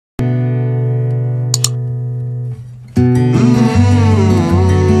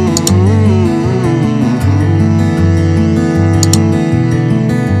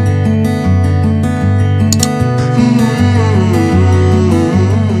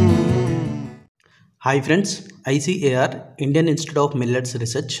Hi friends, ICAR Indian institute of millets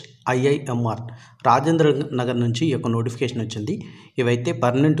research IIMR Rajendra Nagar నుంచి ఈ యొక్క నోటిఫికేషన్ వచ్చింది. ఇవైతే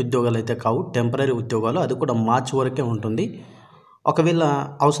పర్మనెంట్ ఉద్యోగాలు అయితే కావు, టెంపరీ ఉద్యోగాలు. అది కూడా మార్చి వరకే ఉంటుంది. ఒకవేళ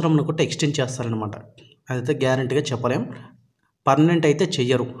అవసరం అనుకుంటే ఎక్స్టెండ్ చేస్తారనమాట. అదైతే గ్యారంటీగా చెప్పలేం. పర్మనెంట్ అయితే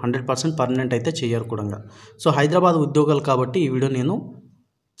చెయ్యరు, 100% పర్మనెంట్ అయితే చెయ్యరు కూడా. సో హైదరాబాద్ ఉద్యోగాలు కాబట్టి ఈ వీడియో నేను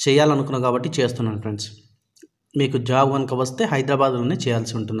చేయాలనుకున్నాను కాబట్టి చేస్తున్నాను ఫ్రెండ్స్. మీకు జాబ్ కనుక వస్తే హైదరాబాద్లోనే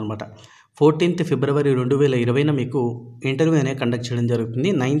చేయాల్సి ఉంటుందన్నమాట. 14th ఫిబ్రవరి 2020 మీకు ఇంటర్వ్యూ అనేది కండక్ట్ చేయడం జరుగుతుంది.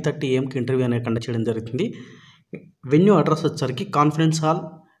 9:30 AM ఇంటర్వ్యూ అనేది కండక్ట్ చేయడం జరుగుతుంది. వెన్యూ అడ్రస్ వచ్చేసరికి conference hall,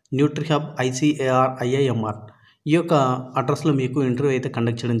 Nutri hub, ICAR IIMR. ఈ యొక్క అడ్రస్లో మీకు ఇంటర్వ్యూ అయితే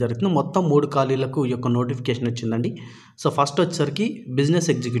కండక్ట్ చేయడం జరుగుతుంది. మొత్తం 3 ఖాళీలకు ఈ యొక్క నోటిఫికేషన్ వచ్చిందండి. సో ఫస్ట్ వచ్చేసరికి బిజినెస్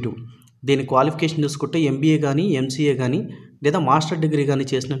ఎగ్జిక్యూటివ్. దీని క్వాలిఫికేషన్ చూసుకుంటే MBA కానీ, MCA కానీ లేదా మాస్టర్ డిగ్రీ కానీ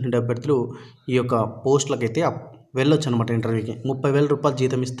చేసినటువంటి అభ్యర్థులు ఈ యొక్క పోస్టులకు అయితే వెళ్ళొచ్చు అనమాట. ఇంటర్వ్యూకి 30,000 రూపాయలు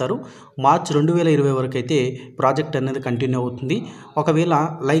జీతం ఇస్తారు. మార్చ్ 2020 వరకు అయితే ప్రాజెక్ట్ అనేది కంటిన్యూ అవుతుంది. ఒకవేళ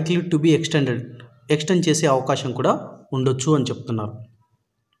లైక్లీ టు బీ ఎక్స్టెండ్ చేసే అవకాశం కూడా ఉండొచ్చు అని చెప్తున్నారు.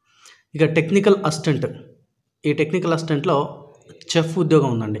 ఇక టెక్నికల్ అసిస్టెంట్. ఈ టెక్నికల్ అసిస్టెంట్లో చెఫ్ ఉద్యోగం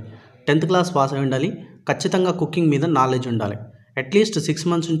ఉందండి. 10th క్లాస్ పాస్ అయి ఉండాలి. ఖచ్చితంగా కుకింగ్ మీద నాలెడ్జ్ ఉండాలి. అట్లీస్ట్ 6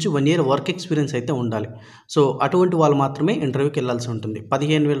 months నుంచి 1 year వర్క్ ఎక్స్పీరియన్స్ అయితే ఉండాలి. సో అటువంటి వాళ్ళు మాత్రమే ఇంటర్వ్యూకి వెళ్ళాల్సి ఉంటుంది.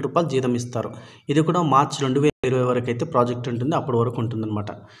 15,000 రూపాయలు జీతం ఇస్తారు. ఇది కూడా మార్చ్ 2020 వరకు అయితే ప్రాజెక్ట్ ఉంటుంది, అప్పటి వరకు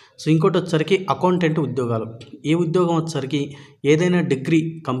ఉంటుందన్నమాట. సో ఇంకోటి వచ్చేసరికి అకౌంటెంట్ ఉద్యోగాలు. ఈ ఉద్యోగం వచ్చేసరికి ఏదైనా డిగ్రీ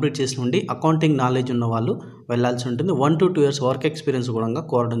కంప్లీట్ చేసి ఉండి అకౌంటింగ్ నాలెడ్జ్ ఉన్న వాళ్ళు వెళ్ళాల్సి ఉంటుంది. 1 to 2 years వర్క్ ఎక్స్పీరియన్స్ కూడా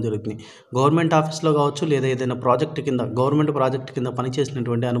కోరడం జరుగుతుంది. గవర్నమెంట్ ఆఫీస్లో కావచ్చు లేదా ఏదైనా ప్రాజెక్ట్ కింద, గవర్నమెంట్ ప్రాజెక్ట్ కింద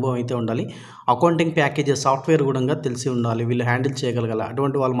పనిచేసినటువంటి అనుభవం అయితే ఉండాలి. అకౌంటింగ్ ప్యాకేజెస్ సాఫ్ట్వేర్ కూడా తెలిసి ఉండాలి. వీళ్ళు హ్యాండిల్ చేయగలగాలి.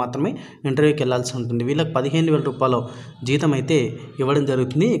 అటువంటి వాళ్ళు మాత్రమే ఇంటర్వ్యూకి వెళ్ళాల్సి ఉంటుంది. వీళ్ళకి 15,000 రూపాయలు జీతం అయితే ఇవ్వడం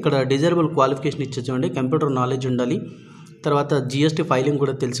జరుగుతుంది. ఇక్కడ డిజైరబుల్ క్వాలిఫికేషన్ ఇచ్చి చూడండి. కంప్యూటర్ నాలెడ్జ్ ఉండాలి, తర్వాత GST ఫైలింగ్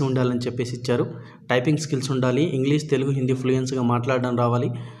కూడా తెలిసి ఉండాలని చెప్పేసి ఇచ్చారు. టైపింగ్ స్కిల్స్ ఉండాలి, ఇంగ్లీష్, తెలుగు, హిందీ ఫ్లూయెన్స్గా మాట్లాడడం రావాలి.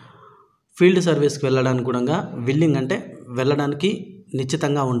 ఫీల్డ్ సర్వీస్కి వెళ్ళడానికి కూడా విల్లింగ్, అంటే వెళ్ళడానికి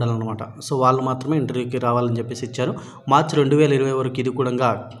నిశ్చితంగా ఉండాలన్నమాట. సో వాళ్ళు మాత్రమే ఇంటర్వ్యూకి రావాలని చెప్పేసి ఇచ్చారు. మార్చ్ 2020 వరకు ఇది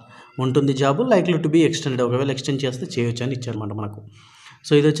కూడా ఉంటుంది job. Likely to be extended, ఒకవేళ ఎక్స్టెండ్ చేస్తే చేయొచ్చు అని ఇచ్చారన్నమాట మనకు.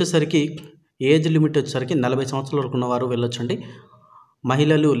 సో ఇది వచ్చేసరికి ఏజ్ లిమిట్ వచ్చేసరికి 40 సంవత్సరాల వరకు ఉన్నవారు వెళ్ళొచ్చండి.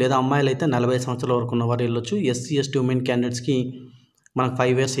 మహిళలు లేదా అమ్మాయిలు అయితే 45 సంవత్సరాల వరకు ఉన్నవారు వెళ్ళొచ్చు. SC ST ఉమెన్ క్యాండిడేట్స్కి మనకు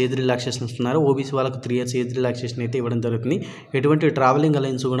 5 years ఏజ్ రిలాక్సేషన్ ఇస్తున్నారు. OBC వాళ్ళకు 3 years ఏజ్ రిలాక్సేషన్ అయితే ఇవ్వడం జరుగుతుంది. ఎటువంటి ట్రావెలింగ్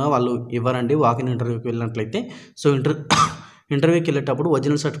అలయన్స్ కూడా వాళ్ళు ఇవ్వరండి వాకిన్ ఇంటర్వ్యూకి వెళ్ళినట్లయితే. సో ఇంటర్వ్యూకి వెళ్ళేటప్పుడు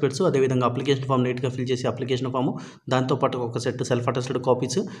ఒరిజినల్ సర్టిఫికేట్స్, అదేవిధంగా అప్లికేషన్ ఫామ్ నీట్గా ఫిల్ చేసి అప్లికేషన్ ఫాము, దాంతోపాటు ఒక set self attested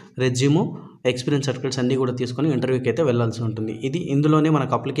copies, resume, experience certificates అన్నీ కూడా తీసుకొని ఇంటర్వ్యూకి అయితే వెళ్ళాల్సి ఉంటుంది. ఇందులోనే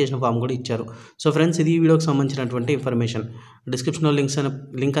మనకు అప్లికేషన్ ఫామ్ కూడా ఇచ్చారు. సో ఫ్రెండ్స్, ఇది ఈ వీడియోకి సంబంధించినటువంటి ఇన్ఫర్మేషన్. డిస్క్రిప్షన్లో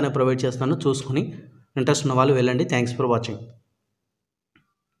లింక్ అనేది ప్రొవైడ్ చేస్తాను, చూసుకొని ఇంట్రెస్ట్ ఉన్న వాళ్ళు వెళ్ళండి. Thanks for watching.